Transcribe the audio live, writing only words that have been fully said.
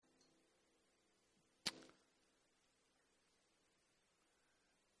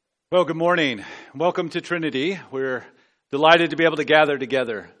Well, good morning. Welcome to Trinity. We're delighted to be able to gather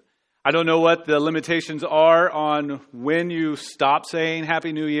together. I don't know what the limitations are on when you stop saying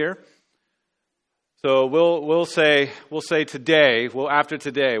Happy New Year. So we'll say today. After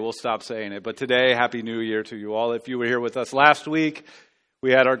today we'll stop saying it. But today, Happy New Year to you all. If you were here with us last week,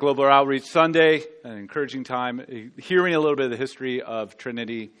 we had our Global Outreach Sunday, an encouraging time, hearing a little bit of the history of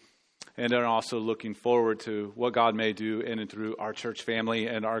Trinity. And then also looking forward to what God may do in and through our church family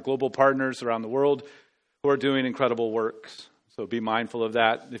and our global partners around the world who are doing incredible works. So be mindful of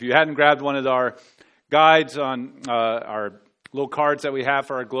that. If you hadn't grabbed one of our guides on our little cards that we have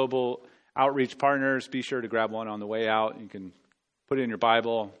for our global outreach partners, be sure to grab one on the way out. You can put it in your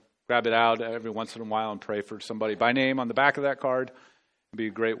Bible, grab it out every once in a while and pray for somebody by name on the back of that card. It'd be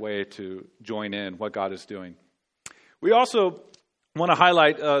a great way to join in what God is doing. We also want to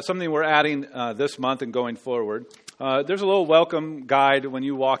highlight something we're adding this month and going forward. There's a little welcome guide when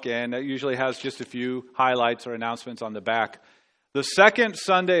you walk in that usually has just a few highlights or announcements on the back. The second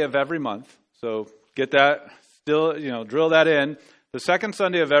Sunday of every month, so get that, drill that in. The second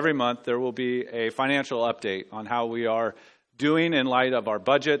Sunday of every month, there will be a financial update on how we are doing in light of our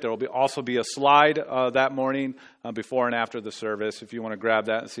budget. There will also be a slide that morning before and after the service if you want to grab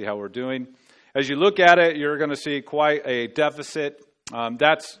that and see how we're doing. As you look at it, you're going to see quite a deficit.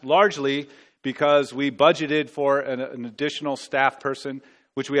 That's largely because we budgeted for an additional staff person,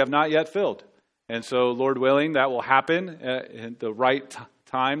 which we have not yet filled. And so, Lord willing, that will happen in the right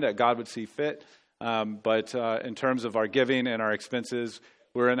time that God would see fit. But in terms of our giving and our expenses,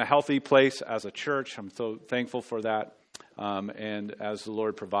 we're in a healthy place as a church. I'm so thankful for that. And as the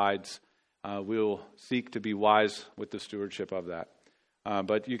Lord provides, we'll seek to be wise with the stewardship of that.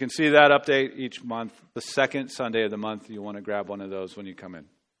 But you can see that update each month. The second Sunday of the month, you want to grab one of those when you come in.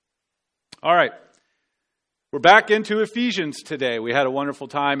 All right. We're back into Ephesians today. We had a wonderful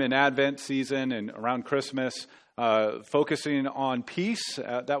time in Advent season and around Christmas, focusing on peace.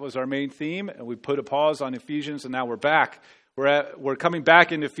 That was our main theme. And we put a pause on Ephesians, and now we're back. We're coming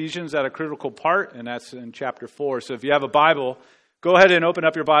back into Ephesians at a critical part, and that's in chapter 4. So if you have a Bible, go ahead and open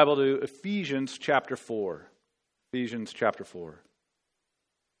up your Bible to Ephesians chapter 4. Ephesians chapter 4.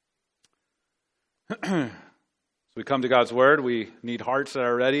 As we come to God's Word, we need hearts that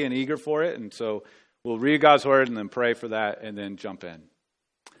are ready and eager for it. And so we'll read God's Word and then pray for that and then jump in.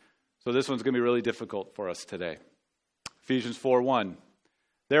 So this one's going to be really difficult for us today. Ephesians 4:1.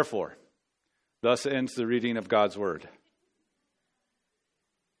 Therefore, thus ends the reading of God's Word.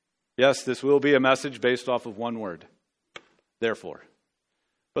 Yes, this will be a message based off of one word. Therefore.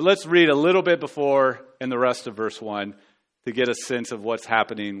 But let's read a little bit before and the rest of verse 1 to get a sense of what's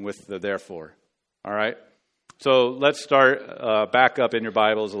happening with the therefore. All right, so let's start back up in your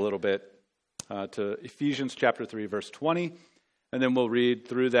Bibles a little bit to Ephesians chapter 3, verse 20, and then we'll read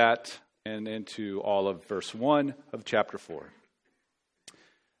through that and into all of verse 1 of chapter 4.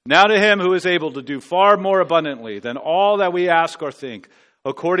 Now to him who is able to do far more abundantly than all that we ask or think,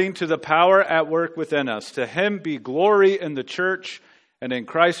 according to the power at work within us, to him be glory in the church and in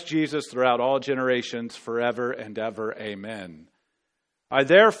Christ Jesus throughout all generations, forever and ever. Amen. I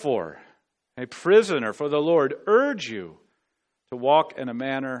therefore, a prisoner for the Lord, urge you to walk in a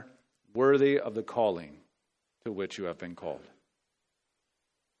manner worthy of the calling to which you have been called.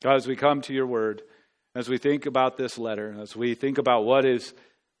 God, as we come to your word, as we think about this letter, as we think about what is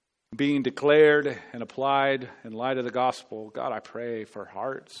being declared and applied in light of the gospel, God, I pray for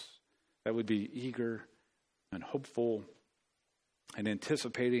hearts that would be eager and hopeful and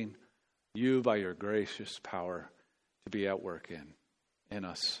anticipating you by your gracious power to be at work in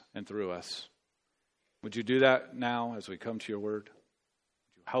us and through us. Would you do that now as we come to your word?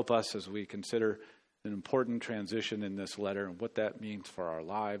 Would you help us as we consider an important transition in this letter and what that means for our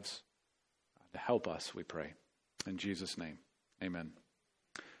lives? To help us, we pray. In Jesus' name, amen.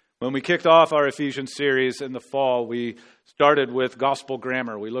 When we kicked off our Ephesians series in the fall, we started with gospel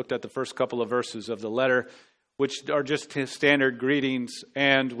grammar. We looked at the first couple of verses of the letter, which are just standard greetings,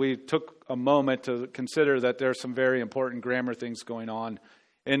 and we took a moment to consider that there are some very important grammar things going on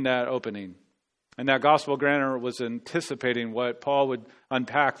in that opening. And that gospel grammar was anticipating what Paul would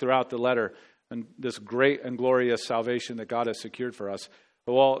unpack throughout the letter and this great and glorious salvation that God has secured for us.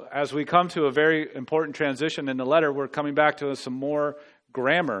 Well, as we come to a very important transition in the letter, we're coming back to some more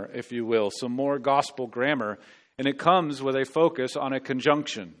grammar, if you will, some more gospel grammar, and it comes with a focus on a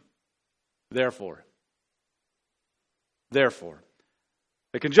conjunction. Therefore. Therefore.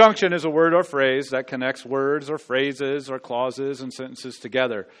 A conjunction is a word or phrase that connects words or phrases or clauses and sentences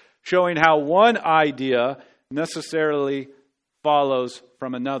together, showing how one idea necessarily follows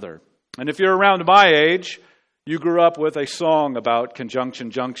from another. And if you're around my age, you grew up with a song about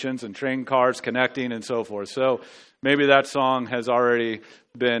conjunction junctions and train cars connecting and so forth. So maybe that song has already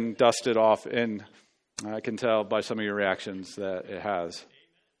been dusted off, and I can tell by some of your reactions that it has.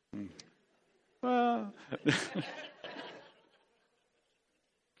 Well,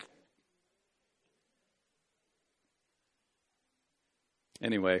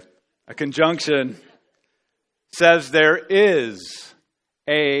 anyway, a conjunction says there is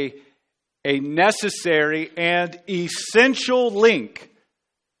a necessary and essential link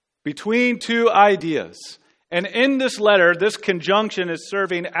between two ideas. And in this letter, this conjunction is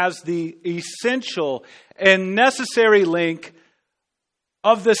serving as the essential and necessary link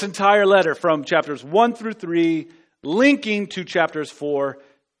of this entire letter from chapters 1 through 3, linking to chapters 4,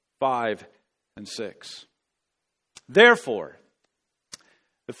 5, and 6. Therefore,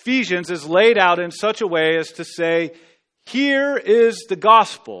 Ephesians is laid out in such a way as to say, here is the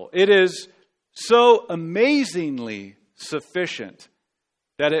gospel. It is so amazingly sufficient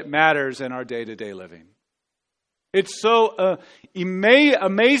that it matters in our day-to-day living. It's so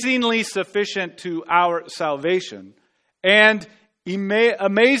amazingly sufficient to our salvation and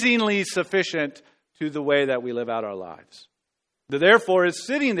amazingly sufficient to the way that we live out our lives. Therefore, it's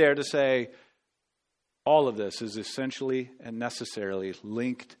sitting there to say all of this is essentially and necessarily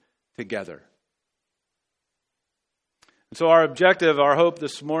linked together. And so our objective, our hope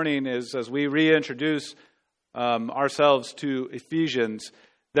this morning is, as we reintroduce ourselves to Ephesians,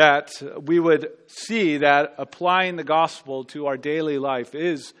 that we would see that applying the gospel to our daily life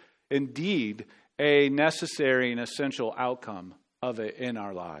is indeed a necessary and essential outcome of it in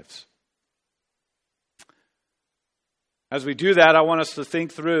our lives. As we do that, I want us to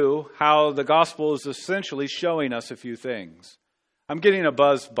think through how the gospel is essentially showing us a few things. I'm getting a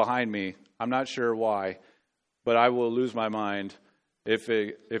buzz behind me. I'm not sure why, but I will lose my mind if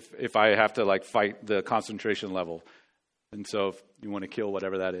I have to fight the concentration level. And so if you want to kill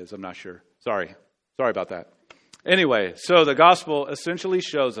whatever that is, I'm not sure. Sorry about that. Anyway, so the gospel essentially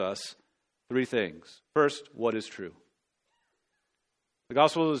shows us three things. First, what is true. The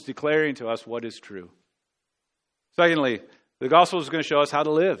gospel is declaring to us what is true. Secondly, the gospel is going to show us how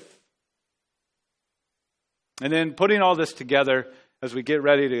to live. And then putting all this together, as we get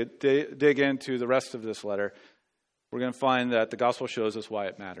ready to dig into the rest of this letter, we're going to find that the gospel shows us why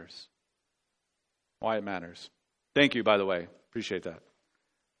it matters. Why it matters. Thank you, by the way. Appreciate that.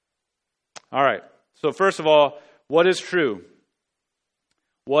 All right. So first of all, what is true?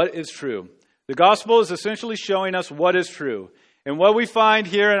 What is true? The gospel is essentially showing us what is true. And what we find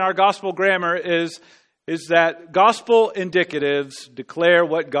here in our gospel grammar is that gospel indicatives declare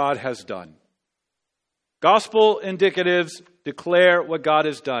what God has done. Gospel indicatives declare what God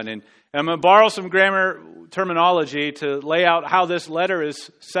has done. And I'm going to borrow some grammar terminology to lay out how this letter is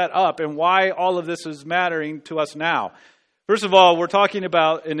set up and why all of this is mattering to us now. First of all, we're talking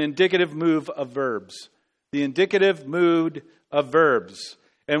about an indicative move of verbs. The indicative mood of verbs.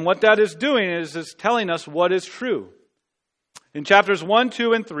 And what that is doing is telling us what is true. In chapters 1,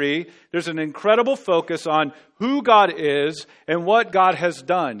 2, and 3, there's an incredible focus on who God is and what God has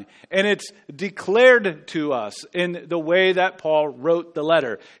done. And it's declared to us in the way that Paul wrote the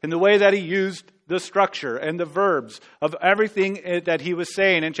letter, in the way that he used the structure and the verbs of everything that he was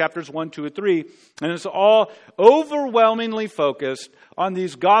saying in chapters 1, 2, and 3. And it's all overwhelmingly focused on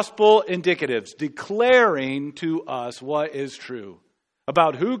these gospel indicatives, declaring to us what is true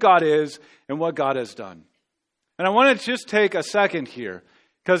about who God is and what God has done. And I want to just take a second here,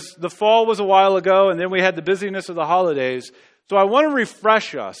 because the fall was a while ago, and then we had the busyness of the holidays. So I want to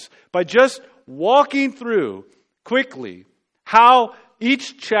refresh us by just walking through quickly how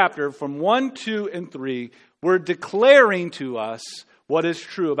each chapter from 1, 2, and 3 were declaring to us what is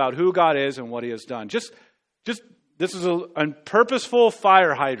true about who God is and what He has done. Just this is a purposeful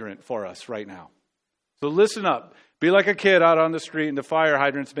fire hydrant for us right now. So listen up. Be like a kid out on the street and the fire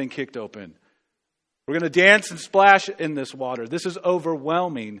hydrant's been kicked open. We're going to dance and splash in this water. This is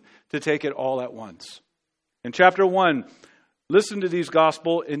overwhelming to take it all at once. In chapter 1, listen to these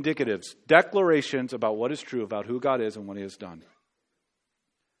gospel indicatives, declarations about what is true about who God is and what He has done.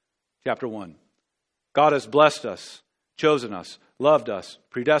 Chapter 1, God has blessed us, chosen us, loved us,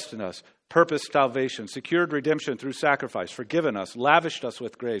 predestined us, purposed salvation, secured redemption through sacrifice, forgiven us, lavished us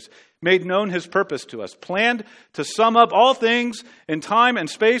with grace, made known His purpose to us, planned to sum up all things in time and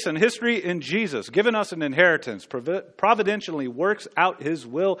space and history in Jesus, given us an inheritance, providentially works out His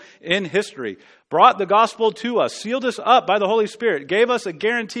will in history, brought the gospel to us, sealed us up by the Holy Spirit, gave us a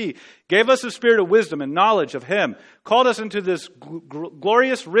guarantee, gave us a spirit of wisdom and knowledge of Him, called us into this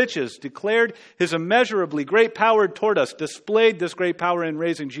glorious riches, declared His immeasurably great power toward us, displayed this great power in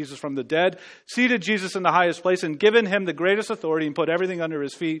raising Jesus from the dead, dead, seated Jesus in the highest place, and given him the greatest authority and put everything under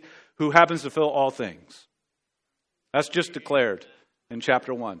his feet, who happens to fill all things. That's just declared in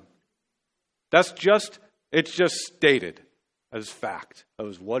chapter 1. It's just stated as fact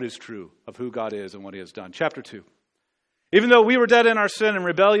of what is true of who God is and what he has done. Chapter 2. Even though we were dead in our sin and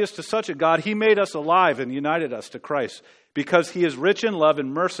rebellious to such a God, he made us alive and united us to Christ, because he is rich in love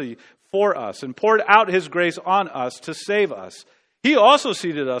and mercy for us and poured out his grace on us to save us. He also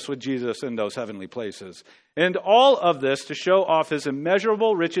seated us with Jesus in those heavenly places. And all of this to show off his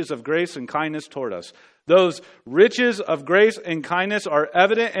immeasurable riches of grace and kindness toward us. Those riches of grace and kindness are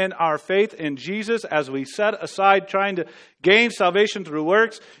evident in our faith in Jesus as we set aside trying to gain salvation through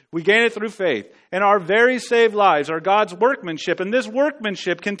works. We gain it through faith. And our very saved lives are God's workmanship. And this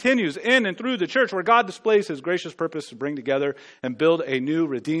workmanship continues in and through the church, where God displays his gracious purpose to bring together and build a new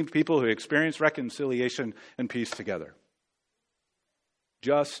redeemed people who experience reconciliation and peace together.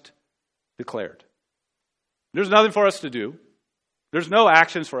 Just declared. There's nothing for us to do. There's no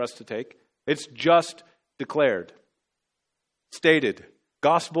actions for us to take. It's just declared. Stated.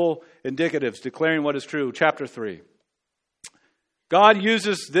 Gospel indicatives, declaring what is true. Chapter 3. God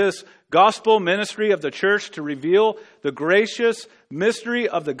uses this gospel ministry of the church to reveal the gracious mystery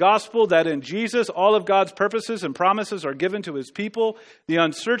of the gospel, that in Jesus all of God's purposes and promises are given to his people. The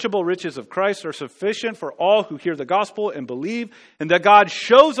unsearchable riches of Christ are sufficient for all who hear the gospel and believe, and that God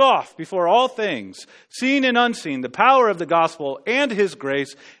shows off before all things, seen and unseen, the power of the gospel and his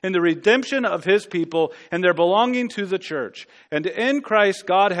grace in the redemption of his people and their belonging to the church. And in Christ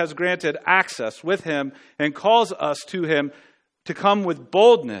God has granted access with him and calls us to him to come with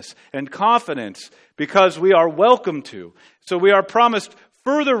boldness and confidence, because we are welcome to. So we are promised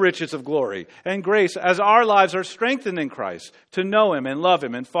further riches of glory and grace as our lives are strengthened in Christ, to know him and love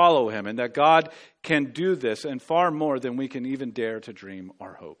him and follow him, and that God can do this and far more than we can even dare to dream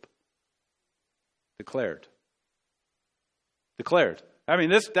or hope. Declared. Declared. I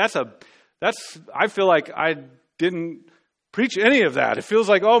mean, I feel like I didn't preach any of that. It feels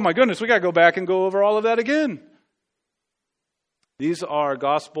like, oh my goodness, we got to go back and go over all of that again. These are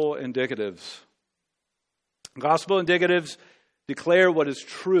gospel indicatives. Gospel indicatives declare what is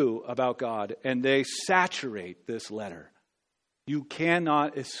true about God, and they saturate this letter. You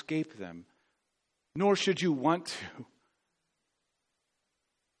cannot escape them, nor should you want to.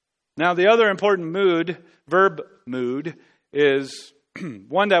 Now, the other important verb mood, is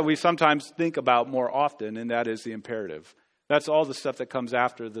one that we sometimes think about more often, and that is the imperative. That's all the stuff that comes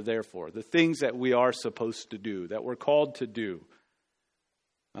after the therefore, the things that we are supposed to do, that we're called to do.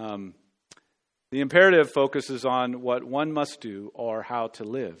 The imperative focuses on what one must do or how to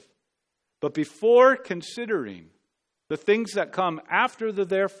live. But before considering the things that come after the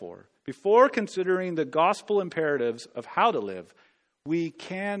therefore, before considering the gospel imperatives of how to live, we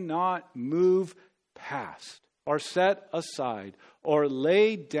cannot move past or set aside or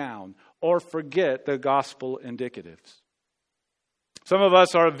lay down or forget the gospel indicatives. Some of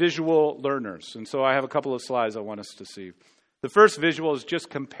us are visual learners, and so I have a couple of slides I want us to see. The first visual is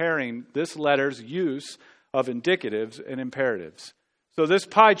just comparing this letter's use of indicatives and imperatives. So this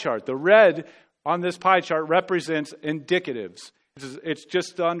pie chart, the red on this pie chart represents indicatives. It's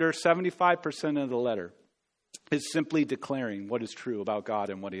just under 75% of the letter. It's simply declaring what is true about God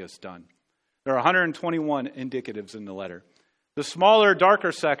and what he has done. There are 121 indicatives in the letter. The smaller,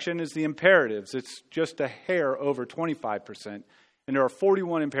 darker section is the imperatives. It's just a hair over 25%. And there are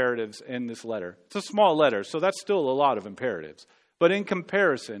 41 imperatives in this letter. It's a small letter, so that's still a lot of imperatives. But in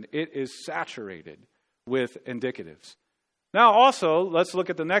comparison, it is saturated with indicatives. Now also, let's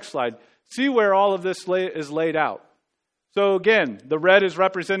look at the next slide. See where all of this is laid out. So again, the red is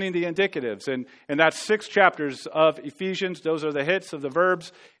representing the indicatives. And that's 6 chapters of Ephesians. Those are the hits of the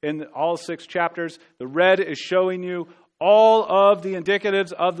verbs in all 6 chapters. The red is showing you all of the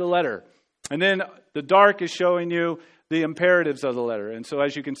indicatives of the letter. And then the dark is showing you the imperatives of the letter. And so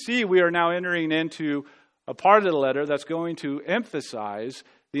as you can see, we are now entering into a part of the letter that's going to emphasize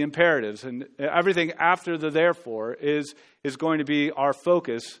the imperatives. And everything after the therefore is going to be our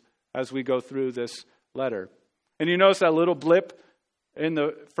focus as we go through this letter. And you notice that little blip in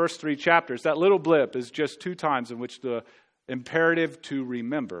the first 3 chapters. That little blip is just 2 times in which the imperative to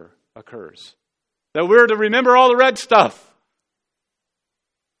remember occurs. That we're to remember all the red stuff.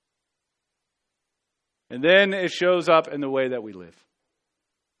 And then it shows up in the way that we live.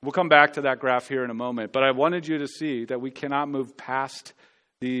 We'll come back to that graph here in a moment. But I wanted you to see that we cannot move past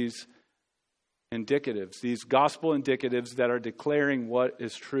these indicatives, these gospel indicatives that are declaring what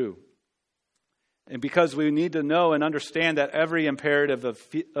is true. And because we need to know and understand that every imperative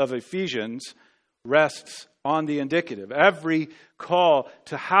of Ephesians rests on the indicative. Every call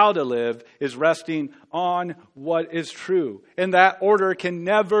to how to live is resting on what is true. And that order can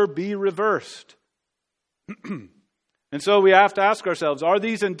never be reversed. And so we have to ask ourselves, are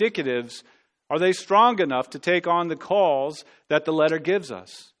these indicatives, are they strong enough to take on the calls that the letter gives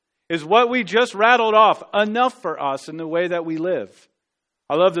us? Is what we just rattled off enough for us in the way that we live?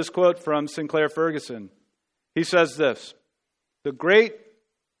 I love this quote from Sinclair Ferguson. He says this: "The great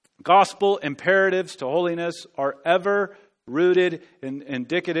gospel imperatives to holiness are ever rooted in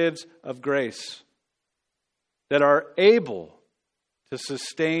indicatives of grace that are able to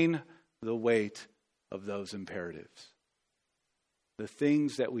sustain the weight of those imperatives." The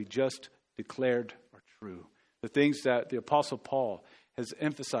things that we just declared are true. The things that the Apostle Paul has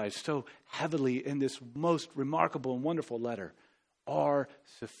emphasized so heavily in this most remarkable and wonderful letter are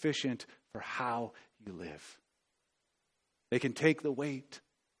sufficient for how you live. They can take the weight.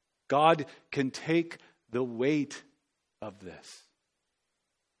 God can take the weight of this.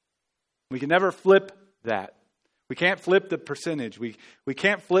 We can never flip that. We can't flip the percentage. We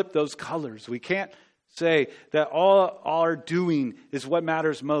can't flip those colors. We can't say that all our doing is what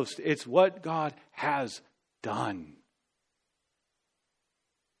matters most. It's what God has done.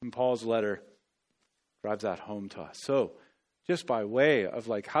 And Paul's letter drives that home to us. So, just by way of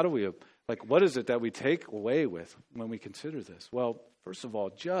how do we, what is it that we take away with when we consider this? Well, first of all,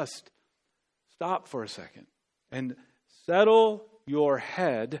 just stop for a second and settle your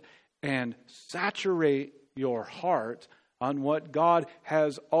head and saturate your heart on what God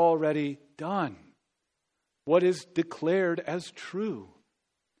has already done. What is declared as true.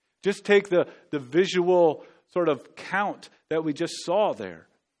 Just take the visual sort of count that we just saw there.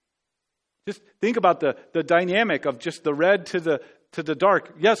 Just think about the dynamic of just the red to the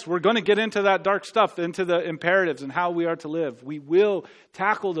dark. Yes, we're going to get into that dark stuff, into the imperatives and how we are to live. We will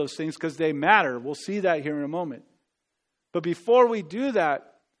tackle those things because they matter. We'll see that here in a moment. But before we do that,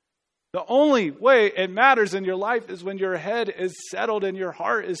 the only way it matters in your life is when your head is settled and your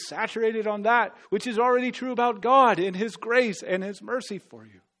heart is saturated on that, which is already true about God and His grace and His mercy for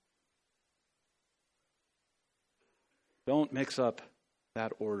you. Don't mix up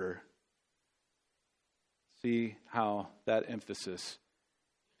that order. See how that emphasis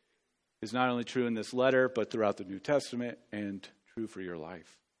is not only true in this letter, but throughout the New Testament and true for your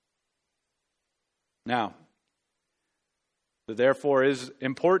life. Now, the therefore is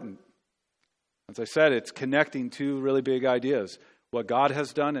important. As I said, it's connecting two really big ideas: what God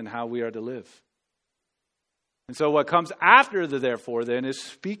has done and how we are to live. And so what comes after the therefore then is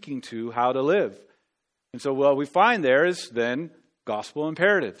speaking to how to live. And so what we find there is then gospel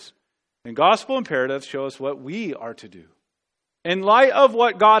imperatives. And gospel imperatives show us what we are to do. In light of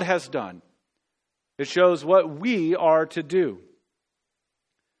what God has done, it shows what we are to do.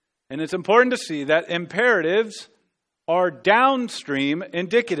 And it's important to see that imperatives are downstream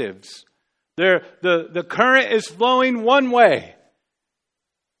indicatives. The current is flowing one way.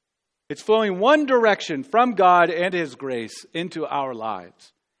 It's flowing one direction from God and His grace into our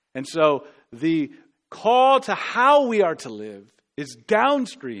lives. And so the call to how we are to live is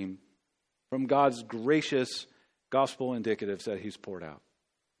downstream from God's gracious gospel indicatives that He's poured out.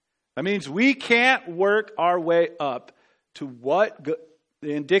 That means we can't work our way up to what the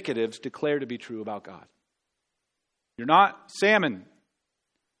indicatives declare to be true about God. You're not salmon.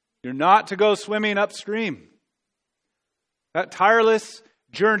 You're not to go swimming upstream. That tireless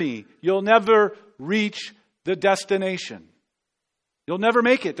journey, you'll never reach the destination. You'll never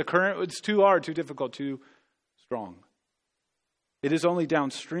make it. The current is too hard, too difficult, too strong. It is only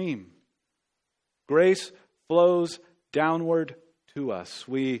downstream. Grace flows downward to us.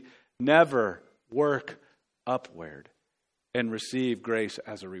 We never work upward and receive grace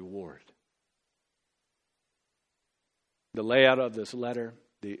as a reward. The layout of this letter,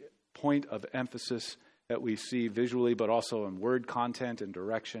 the point of emphasis that we see visually, but also in word content and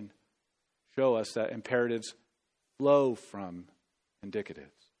direction, show us that imperatives flow from indicatives.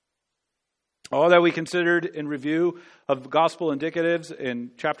 All that we considered in review of gospel indicatives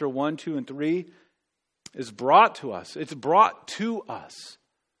in chapter 1, 2, and 3 is brought to us. It's brought to us.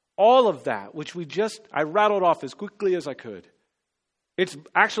 All of that, which I rattled off as quickly as I could. It's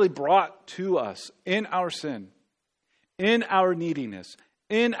actually brought to us in our sin, in our neediness,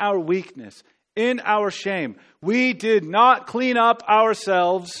 in our weakness, in our shame. We did not clean up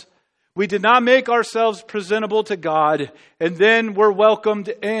ourselves. We did not make ourselves presentable to God, and then we're welcomed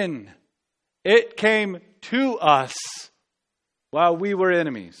in. It came to us while we were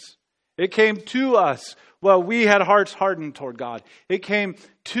enemies. It came to us while we had hearts hardened toward God. It came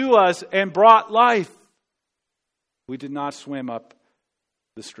to us and brought life. We did not swim up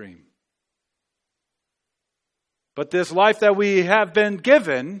the stream. But this life that we have been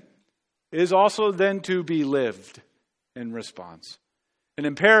given is also then to be lived in response. And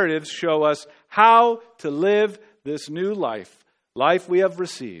imperatives show us how to live this new life we have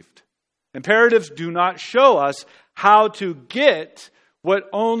received. Imperatives do not show us how to get what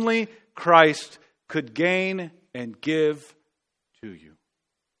only Christ could gain and give to you.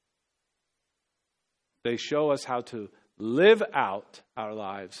 They show us how to live out our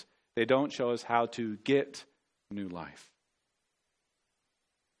lives. They don't show us how to get new life.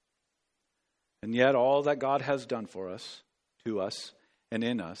 And yet all that God has done for us, to us, and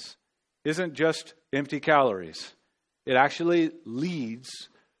in us isn't just empty calories. It actually leads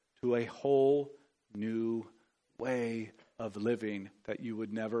to a whole new way of living that you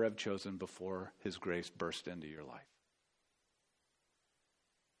would never have chosen before His grace burst into your life.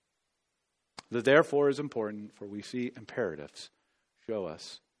 The therefore is important, for we see imperatives show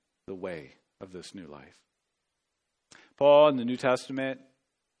us the way of this new life. Paul in the New Testament,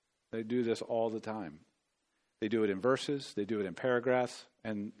 they do this all the time. They do it in verses, they do it in paragraphs,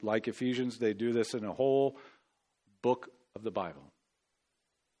 and like Ephesians, they do this in a whole book of the Bible.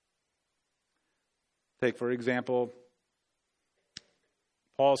 Take, for example,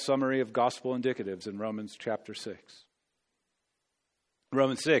 Paul's summary of gospel indicatives in Romans chapter 6.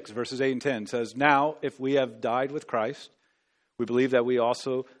 Romans 6, verses 8 and 10 says, "Now, if we have died with Christ, we believe that we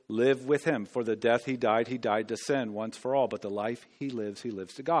also live with Him. For the death He died to sin once for all. But the life He lives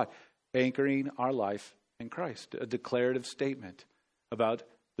to God." Anchoring our life in Christ. A declarative statement about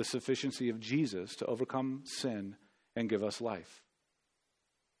the sufficiency of Jesus to overcome sin and give us life.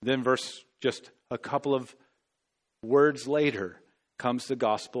 Then just a couple of words later comes the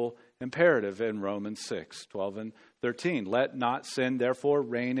gospel imperative in Romans 6, 12 and 13. "Let not sin therefore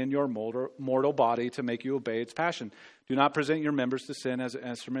reign in your mortal body to make you obey its passion. Do not present your members to sin as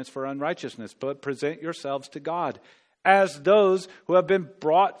instruments for unrighteousness, but present yourselves to God as those who have been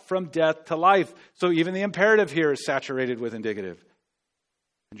brought from death to life." So even the imperative here is saturated with indicative.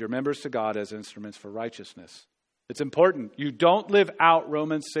 "And your members to God as instruments for righteousness." It's important. You don't live out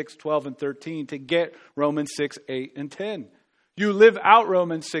Romans 6, 12, and 13 to get Romans 6, 8, and 10. You live out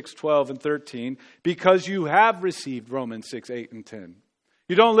Romans 6, 12, and 13 because you have received Romans 6, 8, and 10.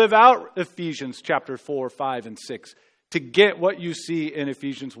 You don't live out Ephesians chapter 4, 5, and 6 to get what you see in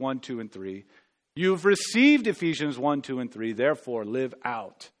Ephesians 1, 2, and 3. You've received Ephesians 1, 2, and 3. Therefore, live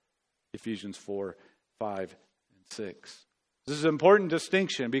out Ephesians 4, 5, and 6. This is an important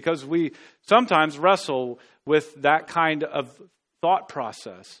distinction because we sometimes wrestle with that kind of thought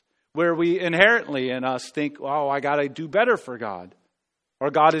process where we inherently in us think, oh, I got to do better for God.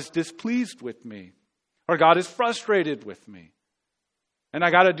 Or God is displeased with me. Or God is frustrated with me. And I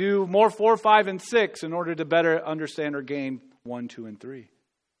got to do more 4, 5, and 6 in order to better understand or gain 1, 2, and 3.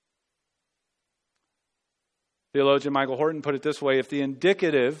 Theologian Michael Horton put it this way: if the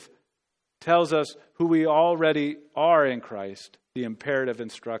indicative tells us who we already are in Christ, the imperative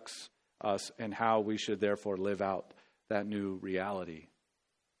instructs us in how we should therefore live out that new reality.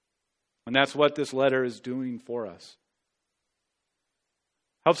 And that's what this letter is doing for us.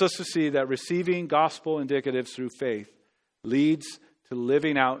 Helps us to see that receiving gospel indicatives through faith leads to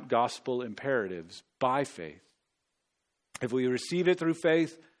living out gospel imperatives by faith. If we receive it through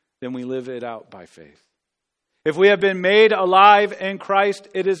faith, then we live it out by faith. If we have been made alive in Christ,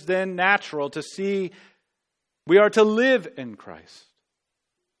 it is then natural to see we are to live in Christ.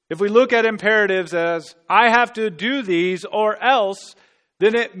 If we look at imperatives as, I have to do these or else,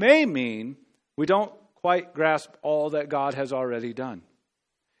 then it may mean we don't quite grasp all that God has already done.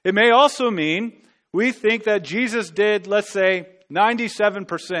 It may also mean we think that Jesus did, let's say,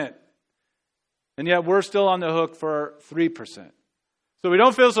 97%, and yet we're still on the hook for 3%. So we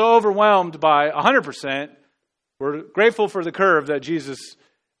don't feel so overwhelmed by 100%. We're grateful for the curve that Jesus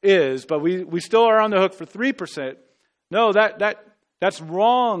is, but we still are on the hook for 3%. No, that's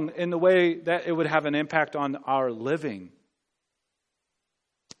wrong in the way that it would have an impact on our living.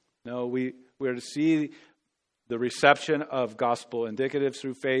 No, we are to see the reception of gospel indicatives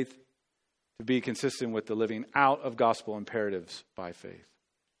through faith to be consistent with the living out of gospel imperatives by faith.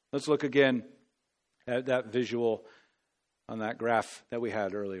 Let's look again at that visual on that graph that we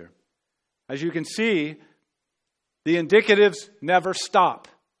had earlier. As you can see, the indicatives never stop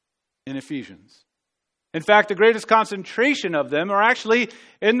in Ephesians. In fact, the greatest concentration of them are actually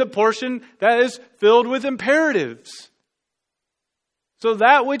in the portion that is filled with imperatives. So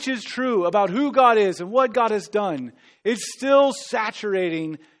that which is true about who God is and what God has done is still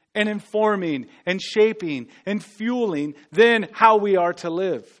saturating and informing and shaping and fueling then how we are to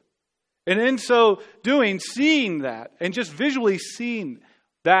live. And in so doing, seeing that and just visually seeing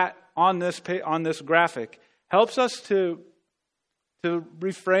that on this graphic helps us to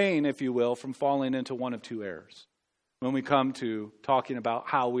refrain, if you will, from falling into one of two errors when we come to talking about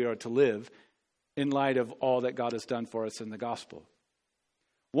how we are to live in light of all that God has done for us in the gospel.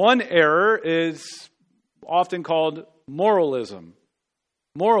 One error is often called moralism.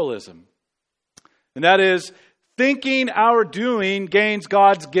 Moralism. And that is thinking our doing gains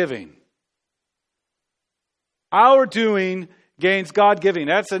God's giving. Our doing gains God giving.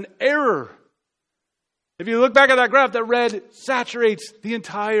 That's an error. If you look back at that graph, that red saturates the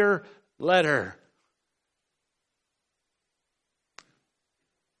entire letter.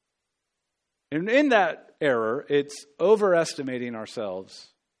 And in that error, it's overestimating ourselves.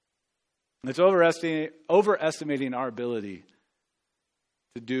 It's overestimating our ability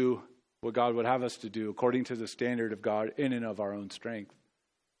to do what God would have us to do according to the standard of God in and of our own strength.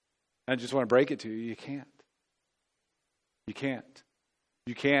 I just want to break it to you. You can't. You can't.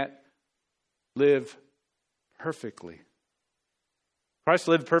 You can't live perfectly. Christ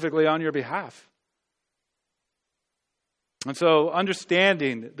lived perfectly on your behalf. And so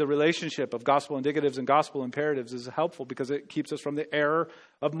understanding the relationship of gospel indicatives and gospel imperatives is helpful because it keeps us from the error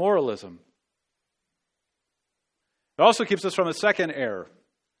of moralism. It also keeps us from a second error.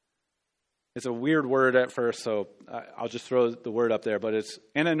 It's a weird word at first, so I'll just throw the word up there, but it's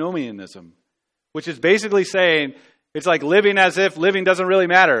antinomianism, which is basically saying it's like living as if living doesn't really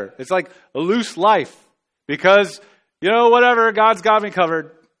matter. It's like a loose life because, whatever, God's got me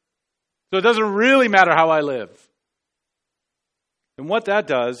covered. So it doesn't really matter how I live. And what that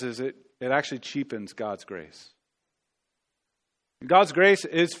does is it actually cheapens God's grace. God's grace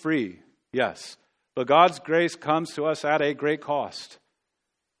is free, yes. But God's grace comes to us at a great cost.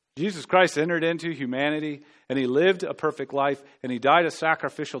 Jesus Christ entered into humanity, and he lived a perfect life, and he died a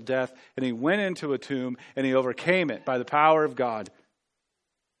sacrificial death, and he went into a tomb, and he overcame it by the power of God.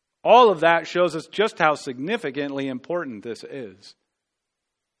 All of that shows us just how significantly important this is.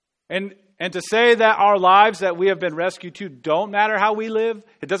 And to say that our lives that we have been rescued to don't matter how we live,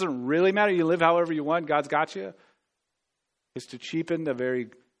 it doesn't really matter. You live however you want, God's got you, is to cheapen the very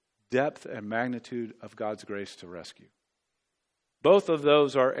depth and magnitude of God's grace to rescue. Both of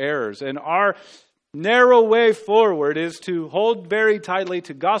those are errors. And our narrow way forward is to hold very tightly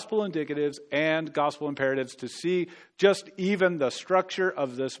to gospel indicatives and gospel imperatives to see just even the structure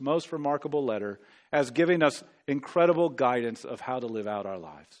of this most remarkable letter as giving us incredible guidance of how to live out our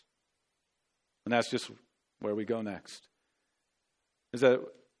lives. And that's just where we go next. Is that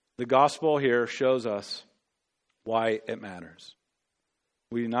the gospel here shows us why it matters.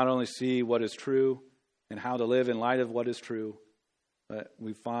 We not only see what is true and how to live in light of what is true, but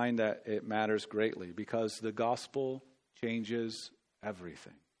we find that it matters greatly because the gospel changes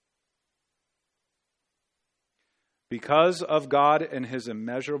everything. Because of God and his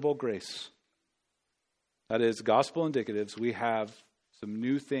immeasurable grace, that is, gospel indicatives, we have some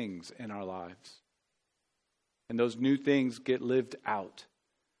new things in our lives. And those new things get lived out.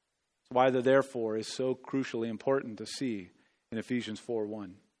 That's why the therefore is so crucially important to see in Ephesians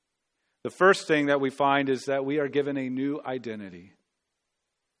 4:1. The first thing that we find is that we are given a new identity.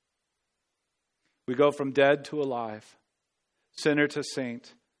 We go from dead to alive, sinner to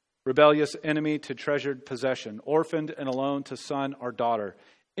saint, rebellious enemy to treasured possession, orphaned and alone to son or daughter,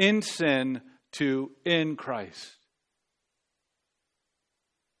 in sin to in Christ.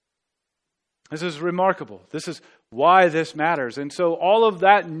 This is remarkable. This is why this matters. And so all of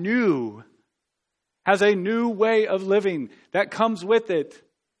that new has a new way of living that comes with it.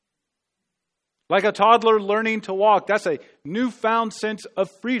 Like a toddler learning to walk, that's a newfound sense of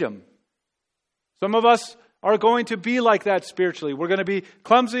freedom. Some of us are going to be like that spiritually. We're going to be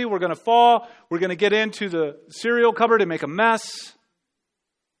clumsy. We're going to fall. We're going to get into the cereal cupboard and make a mess.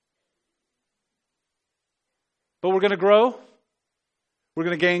 But we're going to grow. We're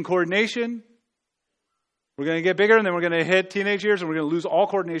going to gain coordination. We're going to get bigger, and then we're going to hit teenage years, and we're going to lose all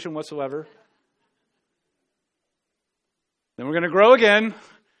coordination whatsoever. Then we're going to grow again.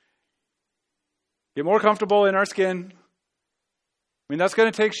 Get more comfortable in our skin. I mean, that's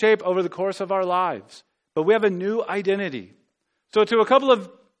going to take shape over the course of our lives. But we have a new identity. So to a couple of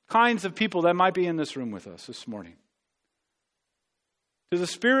kinds of people that might be in this room with us this morning. To the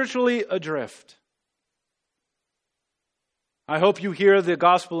spiritually adrift, I hope you hear the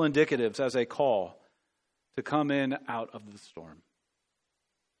gospel indicatives as a call to come in out of the storm.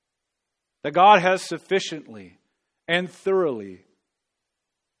 That God has sufficiently and thoroughly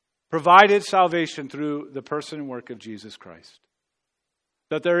provided salvation through the person and work of Jesus Christ.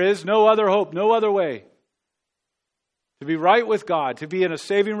 That there is no other hope, no other way to be right with God, to be in a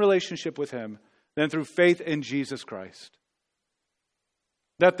saving relationship with him, than through faith in Jesus Christ.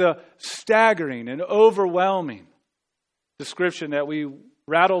 that the staggering and overwhelming description that we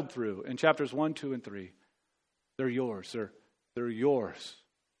rattled through in chapters 1, 2, and 3, they're yours. They're yours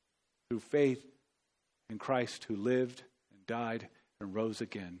through faith in Christ who lived and died and rose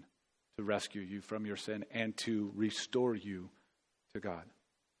again to rescue you from your sin and to restore you to God.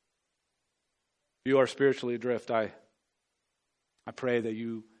 If you are spiritually adrift, I pray that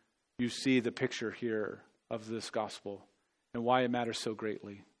you see the picture here of this gospel and why it matters so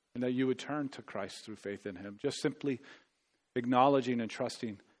greatly, and that you would turn to Christ through faith in him, just simply acknowledging and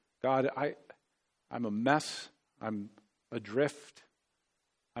trusting, God, I'm a mess, I'm adrift,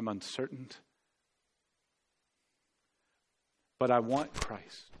 I'm uncertain, but I want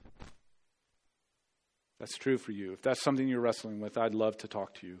Christ. That's true for you. If that's something you're wrestling with, I'd love to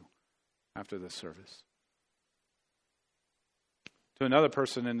talk to you after this service. To another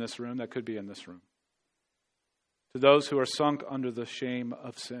person in this room that could be in this room. To those who are sunk under the shame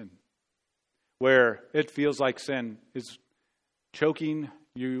of sin, where it feels like sin is choking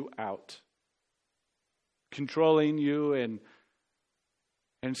you out, controlling you and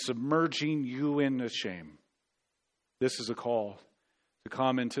submerging you into shame. This is a call to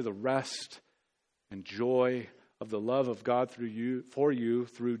come into the rest and joy of the love of God for you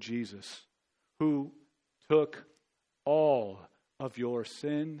through Jesus, who took all of your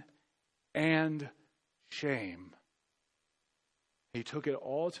sin and shame. He took it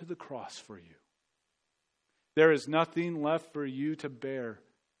all to the cross for you. There is nothing left for you to bear.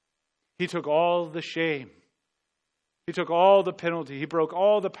 He took all the shame. He took all the penalty. He broke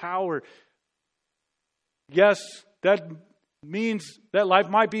all the power. Yes, that means that life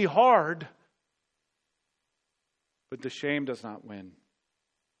might be hard, but the shame does not win.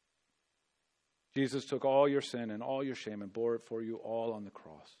 Jesus took all your sin and all your shame and bore it for you all on the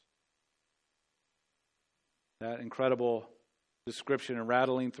cross. That incredible description and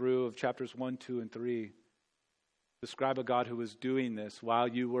rattling through of chapters 1, 2, and 3 describe a God who was doing this while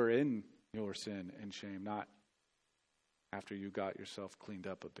you were in your sin and shame, not after you got yourself cleaned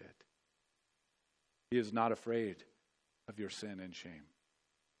up a bit. He is not afraid of your sin and shame.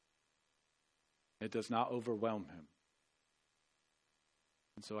 It does not overwhelm him.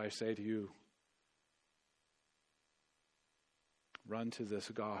 And so I say to you, run to this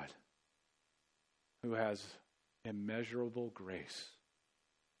God who has immeasurable grace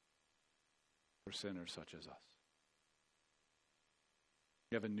for sinners such as us.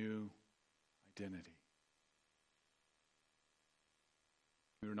 You have a new identity.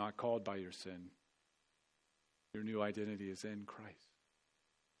 You are not called by your sin. Your new identity is in Christ.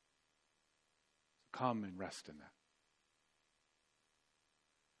 So come and rest in that.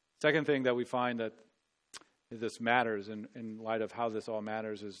 Second thing that we find that this matters in light of how this all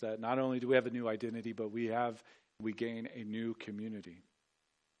matters is that not only do we have a new identity, but we gain a new community.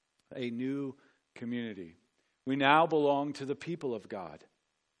 A new community. We now belong to the people of God.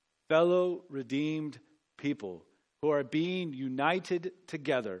 Fellow redeemed people who are being united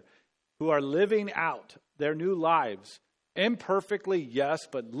together, who are living out their new lives, imperfectly, yes,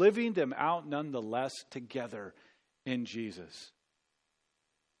 but living them out nonetheless together in Jesus.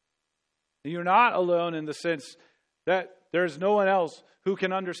 You're not alone in the sense that there's no one else who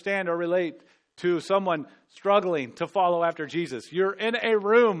can understand or relate to someone struggling to follow after Jesus. You're in a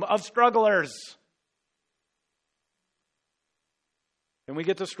room of strugglers. And we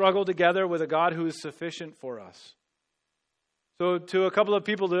get to struggle together with a God who is sufficient for us. So to a couple of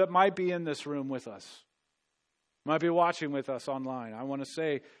people that might be in this room with us, might be watching with us online, I want to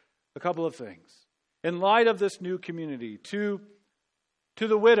say a couple of things. In light of this new community, to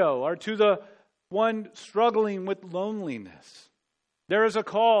the widow or to the one struggling with loneliness, there is a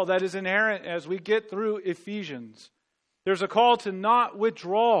call that is inherent as we get through Ephesians. There's a call to not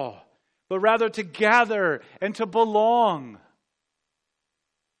withdraw, but rather to gather and to belong.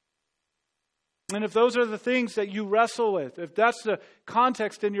 And if those are the things that you wrestle with, if that's the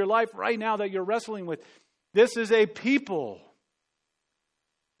context in your life right now that you're wrestling with, this is a people.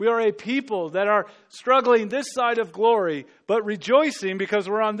 We are a people that are struggling this side of glory, but rejoicing because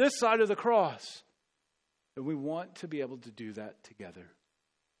we're on this side of the cross. And we want to be able to do that together.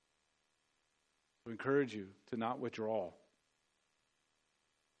 We encourage you to not withdraw.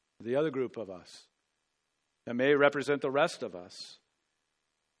 The other group of us that may represent the rest of us,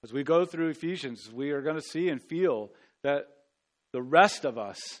 as we go through Ephesians, we are going to see and feel that the rest of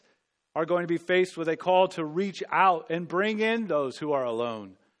us are going to be faced with a call to reach out and bring in those who are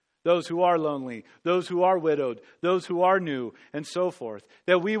alone, those who are lonely, those who are widowed, those who are new, and so forth.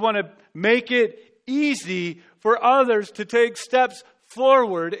 That we want to make it easy for others to take steps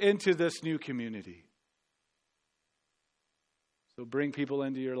forward into this new community. So bring people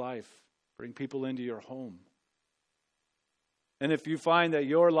into your life. Bring people into your home. And if you find that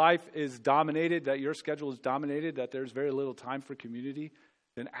your life is dominated, that your schedule is dominated, that there's very little time for community,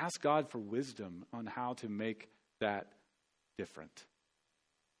 then ask God for wisdom on how to make that different.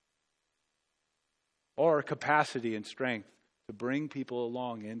 Or capacity and strength to bring people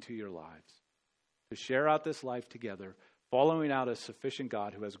along into your lives, to share out this life together, following out a sufficient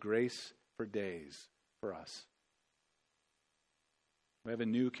God who has grace for days for us. We have a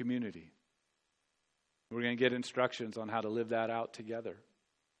new community. We're going to get instructions on how to live that out together.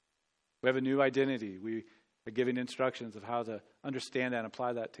 We have a new identity. We are giving instructions of how to understand that and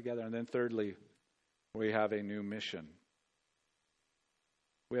apply that together. And then thirdly, we have a new mission.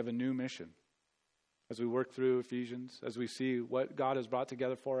 We have a new mission. As we work through Ephesians, as we see what God has brought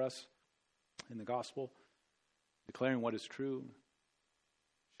together for us in the gospel, declaring what is true,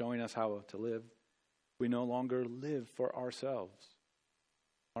 showing us how to live, we no longer live for ourselves.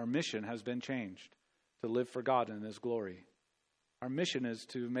 Our mission has been changed to live for God in His glory. Our mission is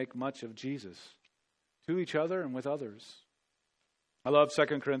to make much of Jesus to each other and with others. I love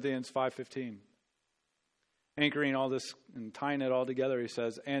 2 Corinthians 5:15. Anchoring all this and tying it all together, he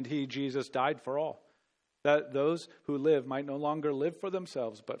says, "And He, Jesus, died for all, that those who live might no longer live for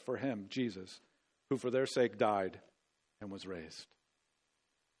themselves, but for Him, Jesus, who for their sake died and was raised."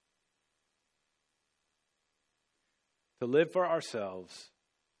 To live for ourselves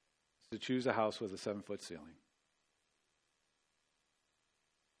is to choose a house with a 7-foot ceiling.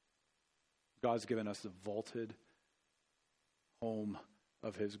 God's given us the vaulted home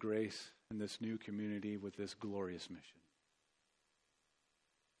of His grace in this new community with this glorious mission.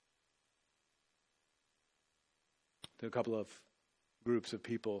 To a couple of groups of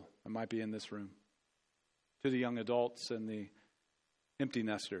people that might be in this room, to the young adults and the empty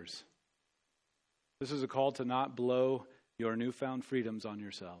nesters, this is a call to not blow your newfound freedoms on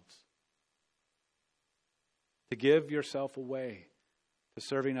yourselves, to give yourself away to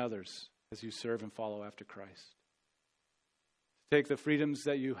serving others as you serve and follow after Christ. To take the freedoms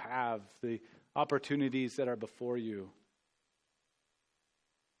that you have, the opportunities that are before you,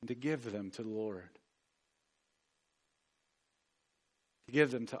 and to give them to the Lord. To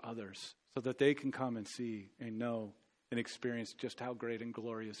give them to others so that they can come and see and know and experience just how great and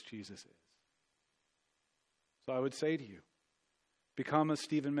glorious Jesus is. So I would say to you, become a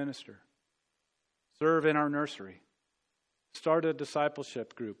Stephen minister. Serve in our nursery. Start a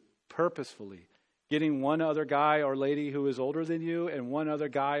discipleship group purposefully, getting one other guy or lady who is older than you and one other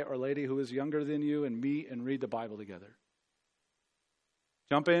guy or lady who is younger than you and meet and read the Bible together.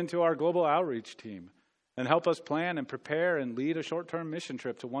 Jump into our global outreach team and help us plan and prepare and lead a short-term mission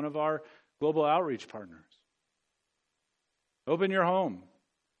trip to one of our global outreach partners. Open your home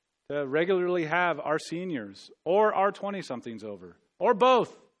to regularly have our seniors or our 20-somethings over, or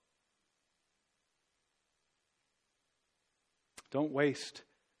both. Don't waste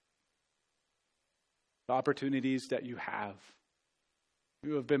the opportunities that you have.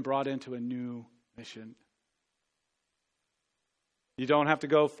 You have been brought into a new mission. You don't have to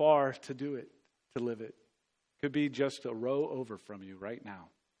go far to do it, to live it. It could be just a row over from you right now.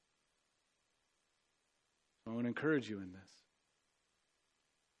 I want to encourage you in this.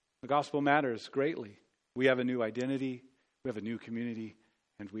 The gospel matters greatly. We have a new identity, we have a new community,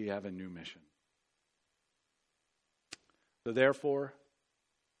 and we have a new mission. The therefore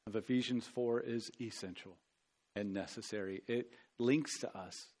of Ephesians 4 is essential and necessary. It links to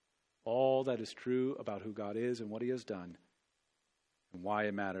us all that is true about who God is and what He has done and why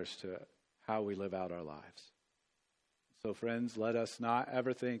it matters to how we live out our lives. So friends, let us not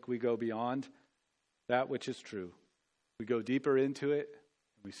ever think we go beyond that which is true. We go deeper into it,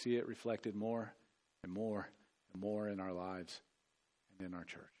 and we see it reflected more and more and more in our lives and in our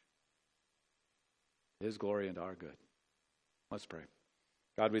church. His glory and our good. Let's pray.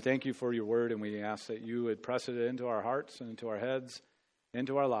 God, we thank you for your word, and we ask that you would press it into our hearts and into our heads,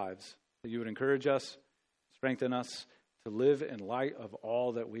 into our lives, that you would encourage us, strengthen us to live in light of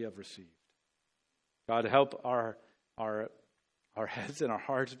all that we have received. God, help our heads and our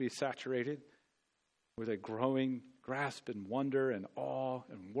hearts be saturated with a growing grasp and wonder and awe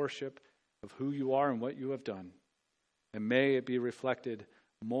and worship of who you are and what you have done. And may it be reflected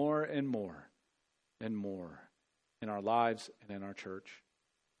more and more and more in our lives and in our church.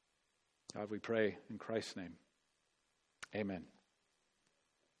 God, we pray in Christ's name. Amen.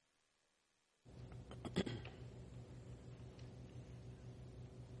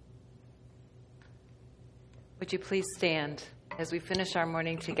 Would you please stand as we finish our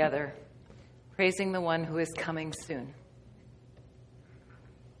morning together, praising the one who is coming soon.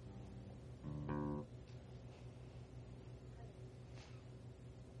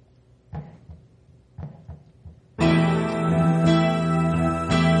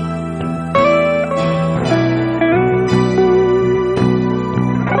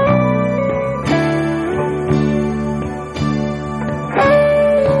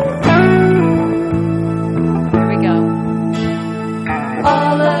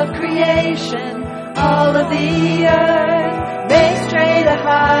 creation, all of the earth, make straight a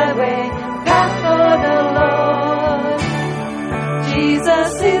highway, path for the Lord.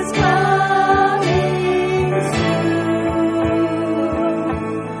 Jesus is